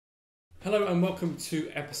Hello and welcome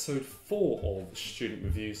to episode 4 of Student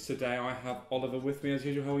Reviews. Today I have Oliver with me as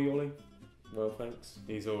usual. How are you, Ollie? Well, thanks.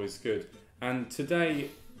 He's always good. And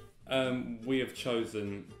today we have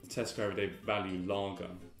chosen the Tesco Everyday Value Lager.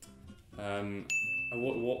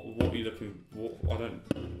 What are you looking?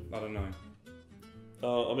 I don't know.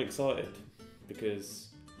 I'm excited because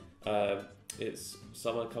it's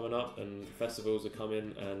summer coming up and festivals are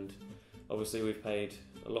coming, and obviously we've paid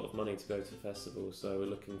a lot of money to go to festivals, so we're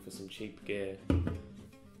looking for some cheap gear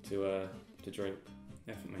to drink.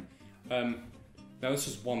 Definitely. Now this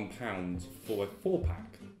is £1 for a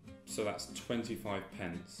 4-pack, so that's 25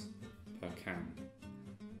 pence per can.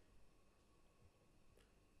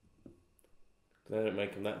 They don't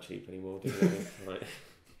make them that cheap anymore, do they? Like,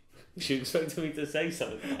 you expected me to say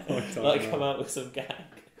something there? Like come out with some gag.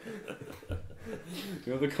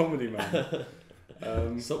 You're the comedy man.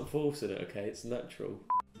 Stop forcing it, okay? It's natural.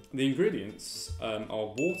 The ingredients are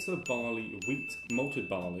water, barley, wheat, malted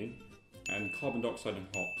barley, and carbon dioxide and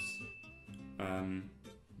hops.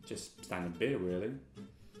 Just standard beer, really.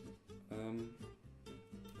 And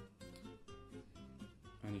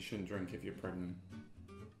you shouldn't drink if you're pregnant.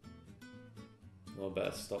 Well, I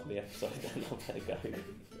better stop the episode then. I better go. Can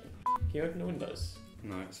you open the windows?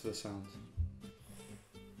 No, it's for the sound.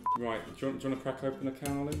 Right, do you want to crack open the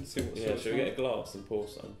can, Ollie? See what Should we get a glass and pour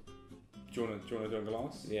some? Do you want to do a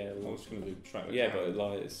glass? Yeah. I was going to do straight with Yeah, but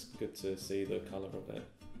like it's good to see the colour of it.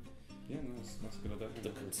 Yeah, no, that's a good idea. The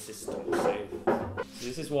consistency. So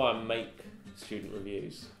this is why I make student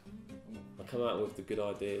reviews. I come out with the good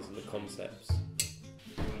ideas and the concepts. Do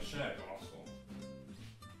you want to share a glass or?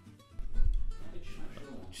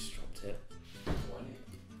 Just dropped it.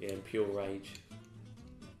 Yeah, in pure rage.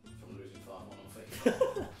 From losing 5-1 on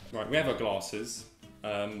FIFA. Right, we have our glasses.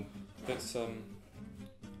 Let's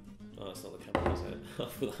Oh, it's not the camera, is it? I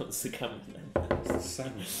thought that was the camera then. It's the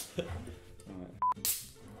sound. Right.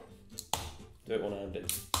 Do it one-handed,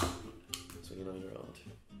 so you know you're hard.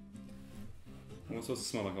 What's it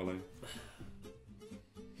smell like, Ollie?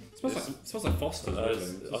 It smells like Foster's,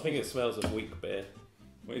 really. I think it smells of weak beer.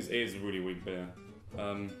 Well, it is really weak beer.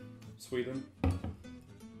 Sweden.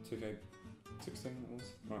 2K16 that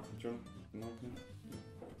was. Right, do you want to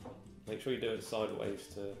Make sure you do it sideways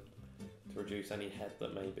to reduce any head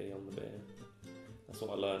that may be on the beer. That's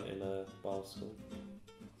what I learned in bar school.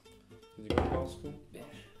 Did you go to bar school? Yeah.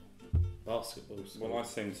 Basketball school. Well, I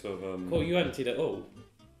seem to have... Cool, you emptied it all?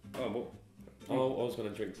 Oh, what? I was going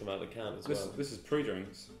to drink some out of the can as well. This is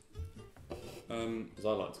pre-drinks. As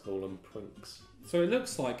I like to call them, prinks. So it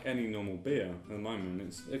looks like any normal beer at the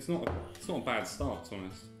moment. It's not a bad start, to be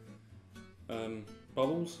honest.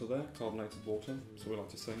 Bubbles are there, carbonated water, so we like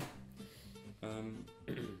to see.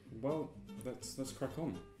 Well, let's crack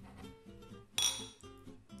on.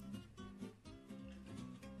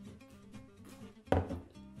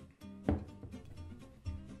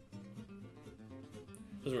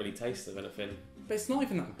 Doesn't really taste of anything. But it's not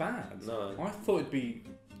even that bad. No. I thought it'd be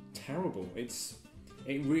terrible. It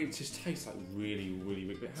really just tastes like really, really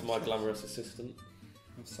weak. It's my glamorous assistant.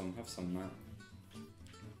 Have some now.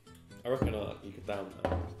 I reckon you could down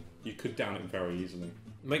that. You could down it very easily.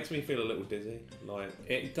 Makes me feel a little dizzy. Like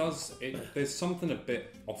it does. There's something a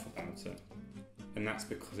bit off about it, and that's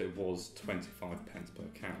because it was 25 pence per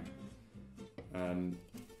can.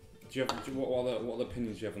 What other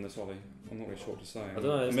opinions do you have on this, Ollie? I'm not really sure what to say. I don't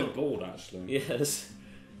know. I'm a bit bored, actually. Yeah, this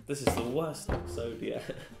is the worst episode yet.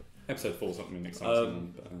 Episode 4 is not really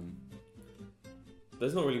exciting, but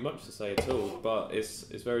there's not really much to say at all. But it's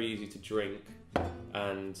very easy to drink,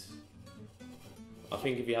 and I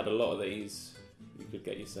think if you had a lot of these, you could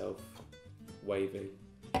get yourself wavy.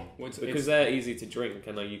 Well, because they're easy to drink,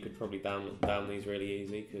 and you could probably down these really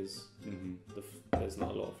easy because there's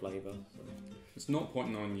not a lot of flavour. So. It's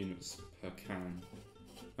 0.9 units per can.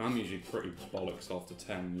 I'm usually pretty bollocks after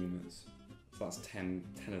 10 units. So that's 10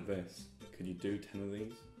 of this. Could you do 10 of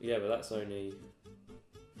these? Yeah, but that's only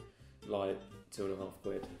like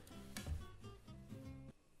 £2.50.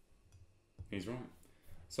 He's right.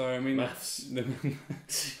 So, I mean... Maths.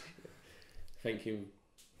 Thank you.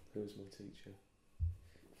 Who was my teacher?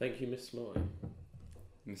 Thank you, Miss Smiley.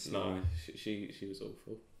 Miss No, Smiley. she was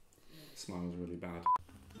awful. Smile was really bad.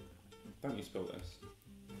 Don't you spill this.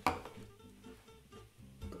 Got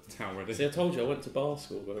the towel ready. See, I told you I went to bar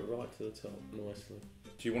school, got it right to the top, nicely.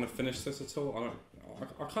 Do you want to finish this at all?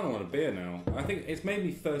 I kind of want a beer now. I think it's made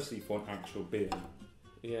me thirsty for an actual beer.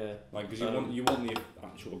 Yeah. Like, because you want the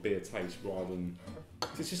actual beer taste rather than...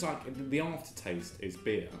 It's just like, the aftertaste is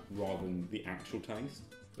beer rather than the actual taste.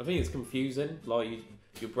 I think it's confusing. Like,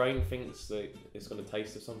 your brain thinks that it's going to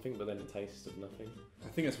taste of something, but then it tastes of nothing. I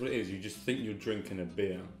think that's what it is. You just think you're drinking a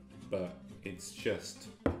beer, but it's just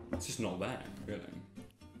not there, really.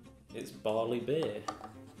 It's barley beer.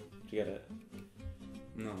 Do you get it?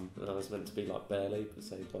 No. No, it's meant to be like barley, but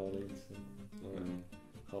say barley instead. Like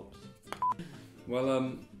hops.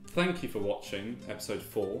 Well, thank you for watching episode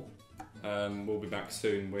 4. We'll be back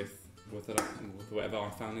soon with whatever I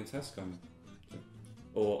found in Tesco.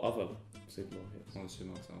 Or other supermarkets. Or the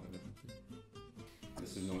supermarkets out there.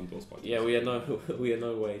 This is not endorsed by Tesco. Yeah, we are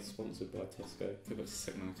no way sponsored by Tesco. They've got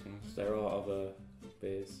sick notes on us. There are other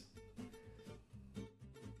beers.